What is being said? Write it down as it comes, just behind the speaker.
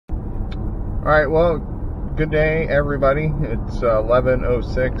Alright, well, good day everybody. It's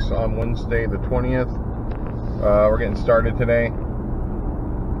 11:06 on Wednesday the 20th. We're getting started today.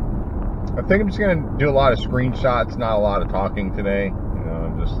 I think I'm just going to do a lot of screenshots, not a lot of talking today. You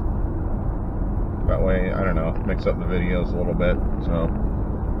know, just that way, I don't know, mix up the videos a little bit. So,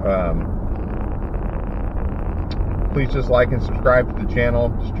 please just like and subscribe to the channel.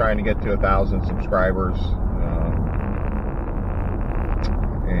 Just trying to get to 1,000 subscribers.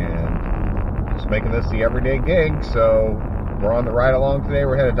 And just making this the everyday gig. So we're on the ride along today.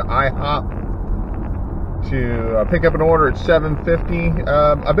 We're headed to IHOP to pick up an order at 7:50.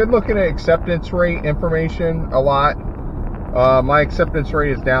 I've been looking at acceptance rate information a lot. My acceptance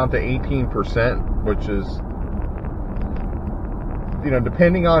rate is down to 18%, which is, you know,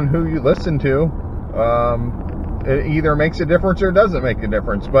 depending on who you listen to, it either makes a difference or doesn't make a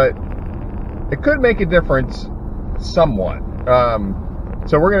difference, but it could make a difference somewhat.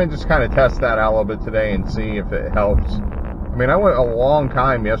 So we're going to just kind of test that out a little bit today and see if it helps. I mean, I went a long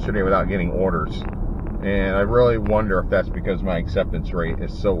time yesterday without getting orders, and I really wonder if that's because my acceptance rate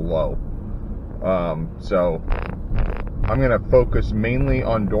is so low. So I'm going to focus mainly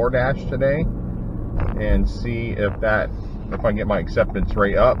on DoorDash today and see if I can get my acceptance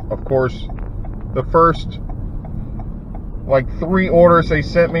rate up. Of course, the first like 3 orders they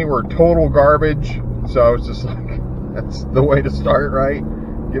sent me were total garbage, so I was just like, that's the way to start, right?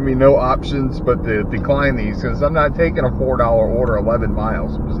 Give me no options but to decline these, because I'm not taking a $4 order 11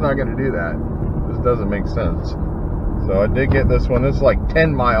 miles. I'm just not going to do that. This doesn't make sense. So I did get this one. This is like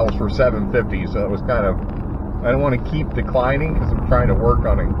 10 miles for $7.50, so it was kind of, I don't want to keep declining because I'm trying to work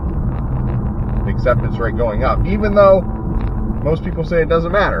on the acceptance rate going up, even though most people say it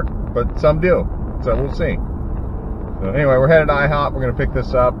doesn't matter, but some do. So we'll see. So anyway, we're headed to IHOP. We're going to pick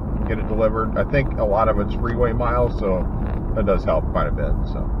this up, get it delivered. I think a lot of it's freeway miles, so that does help quite a bit.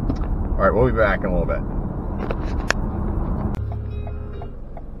 So, all right, we'll be back in a little bit.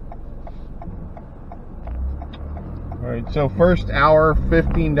 All right, so first hour,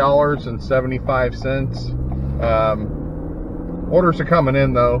 $15.75. Orders are coming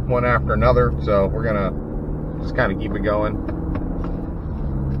in though, one after another, so we're gonna just kind of keep it going.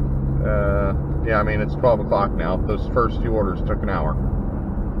 Yeah, I mean, it's 12 o'clock now. Those first 2 orders took an hour.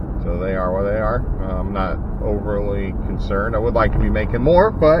 So they are where they are. I'm not overly concerned. I would like to be making more,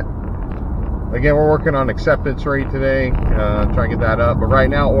 but again, we're working on acceptance rate today, trying to get that up. But right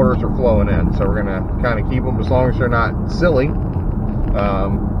now, orders are flowing in, so we're going to kind of keep them as long as they're not silly.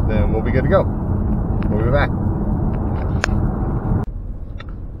 Then we'll be good to go. We'll be back.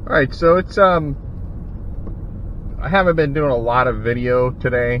 All right, so it's I haven't been doing a lot of video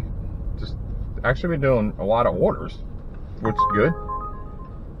today. Just actually been doing a lot of orders, which is good.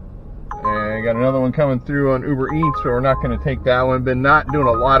 And I got another one coming through on Uber Eats, but we're not going to take that one. Been not doing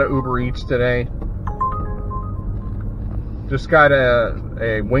a lot of Uber Eats today. Just got a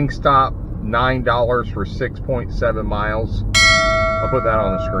Wingstop, $9 for 6.7 miles. I'll put that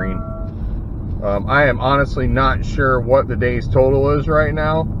on the screen. I am honestly not sure what the day's total is right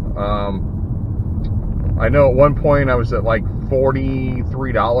now. I know at one point I was at like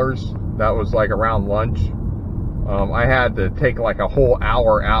 $43. That was like around lunch. I had to take like a whole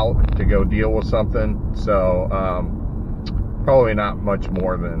hour out to go deal with something, so probably not much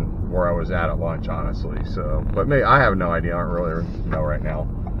more than where I was at lunch, honestly. So, but maybe, I have no idea. I don't really know right now.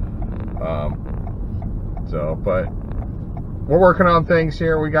 But we're working on things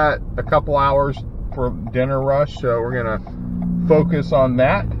here. We got a couple hours for dinner rush, so we're gonna focus on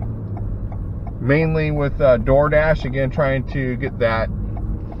that mainly with DoorDash. Again, trying to get that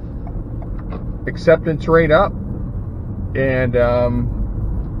acceptance rate up. And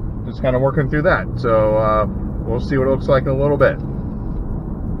just kind of working through that. So we'll see what it looks like in a little bit.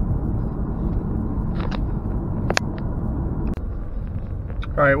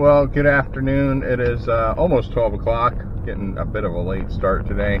 All right, well, good afternoon. It is almost 12 o'clock. Getting a bit of a late start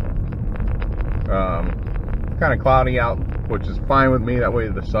today. Kind of cloudy out, which is fine with me. That way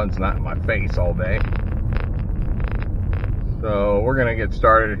the sun's not in my face all day. So we're going to get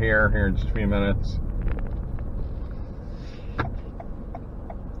started here in just a few minutes.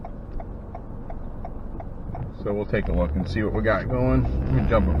 So we'll take a look and see what we got going. Let me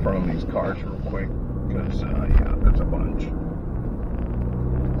jump in front of these cars real quick, because yeah, there's a bunch.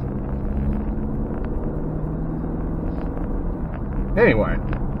 Anyway,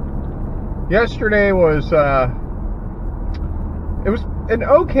 yesterday was it was an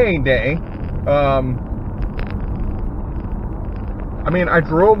okay day. I mean, I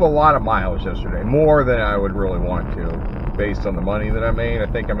drove a lot of miles yesterday, more than I would really want to, based on the money that I made. I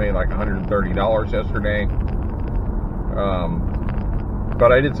think I made like $130 yesterday.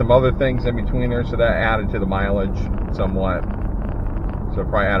 but I did some other things in between there, so that added to the mileage somewhat. So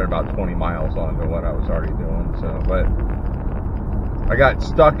probably added about 20 miles onto what I was already doing. So, but I got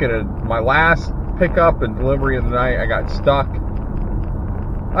stuck at my last pickup and delivery of the night. I got stuck.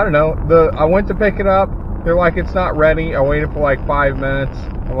 I don't know. I went to pick it up. They're like, it's not ready. I waited for like 5 minutes.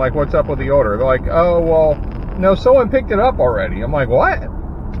 I'm like, what's up with the order? They're like, oh, well, no, someone picked it up already. I'm like, what?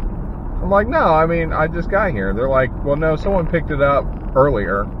 I'm like, no, I mean, I just got here. They're like, well, no, someone picked it up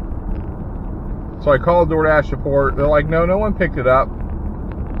earlier. So I called DoorDash support. They're like, no, no one picked it up.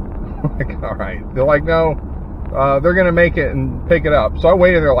 I'm like, all right. They're like, no, they're going to make it and pick it up. So I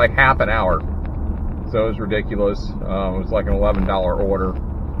waited there like half an hour. So it was ridiculous. It was like an $11 order.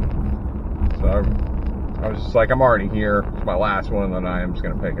 So I was just like, I'm already here. It's my last one of the night. I'm just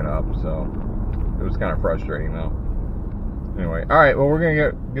going to pick it up. So it was kind of frustrating though. Anyway, all right. Well, we're going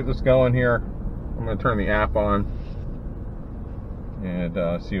to get this going here. I'm going to turn the app on and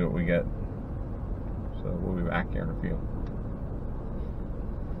see what we get. So we'll be back here in a few.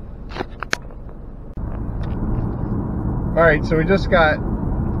 All right. So I just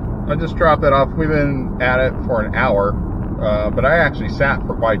dropped that off. We've been at it for an hour, but I actually sat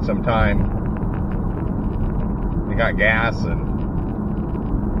for quite some time. We got gas and,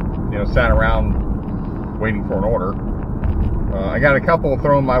 sat around waiting for an order. I got a couple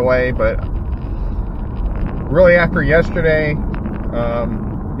thrown my way, but really after yesterday,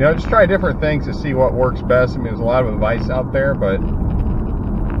 just try different things to see what works best. I mean, there's a lot of advice out there, but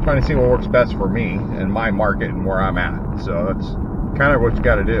trying to see what works best for me and my market and where I'm at. So that's kind of what you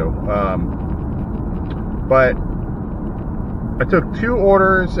got to do. But I took 2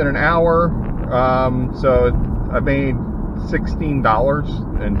 orders in an hour, so I made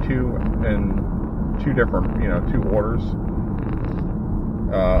 $16 in two different, 2 orders,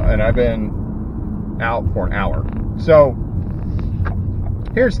 and I've been out for an hour. So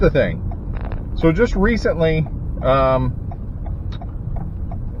here's the thing. So just recently,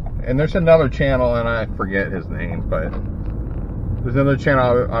 and there's another channel, and I forget his name, but there's another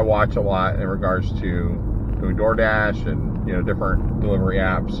channel I watch a lot in regards to doing DoorDash and different delivery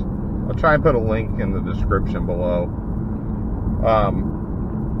apps. I'll try and put a link in the description below.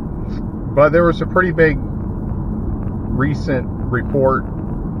 But there was a pretty big recent report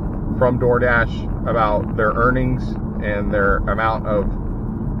from DoorDash about their earnings and their amount of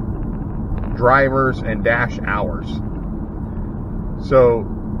drivers and dash hours. So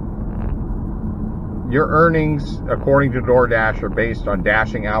your earnings, according to DoorDash, are based on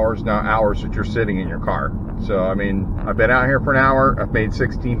dashing hours, not hours that you're sitting in your car. So, I mean, I've been out here for an hour, I've made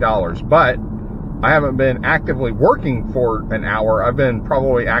 $16, but I haven't been actively working for an hour. I've been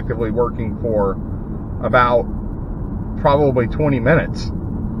probably actively working for about probably 20 minutes.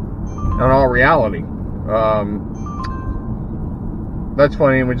 In all reality. That's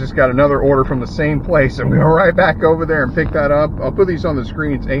funny, we just got another order from the same place. I'm going right back over there and pick that up. I'll put these on the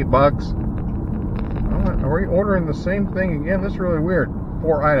screen. It's $8. Are we ordering the same thing again? That's really weird.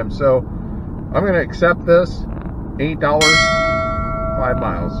 4 items. So I'm going to accept this. $8, 5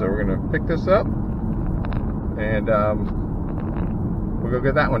 miles. So we're going to pick this up, and we'll go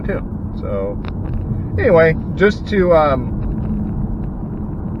get that one too. So anyway, just to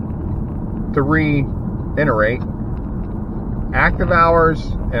reiterate, active hours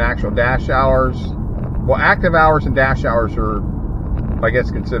and actual dash hours. Well, active hours and dash hours are, I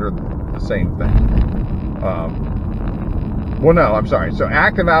guess, considered the same thing. Well, no, I'm sorry. So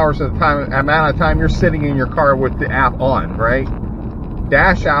active hours are the amount of time you're sitting in your car with the app on, right?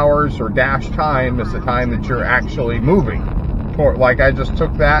 Dash hours or dash time is the time that you're actually moving. Like I just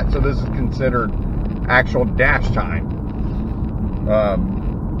took that, so this is considered actual dash time.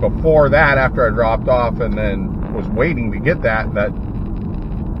 Before that, after I dropped off and then was waiting to get that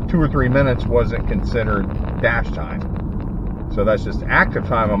 2 or 3 minutes wasn't considered dash time. So that's just active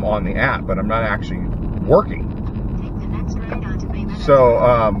time. I'm on the app, but I'm not actually working. So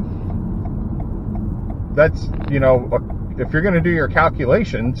that's, if you're going to do your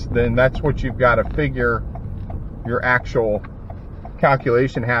calculations, then that's what you've got to figure your actual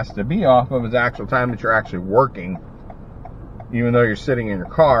calculation has to be off of, is actual time that you're actually working. Even though you're sitting in your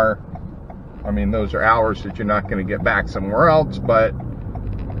car, I mean, those are hours that you're not going to get back somewhere else, but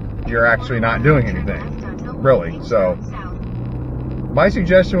you're actually not doing anything, really. So my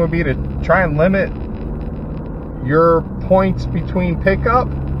suggestion would be to try and limit your points between pickup.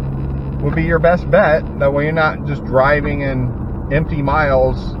 Would be your best bet. That way you're not just driving in empty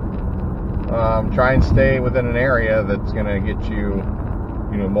miles. Try and stay within an area that's going to get you,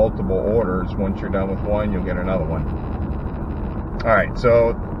 multiple orders. Once you're done with one, you'll get another one. All right,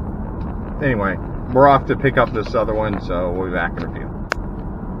 so anyway, we're off to pick up this other one, so we'll be back in a few.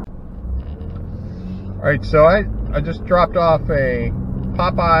 Alright, so I just dropped off a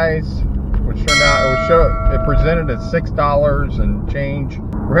Popeyes, which turned out, it presented at $6 and change.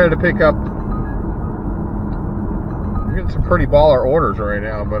 We're headed to pick up, we're getting some pretty baller orders right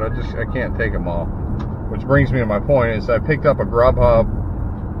now, but I can't take them all. Which brings me to my point, is I picked up a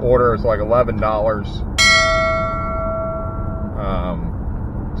Grubhub order. It's like $11.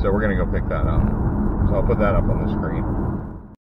 So we're gonna go pick that up. So I'll put that up on the screen.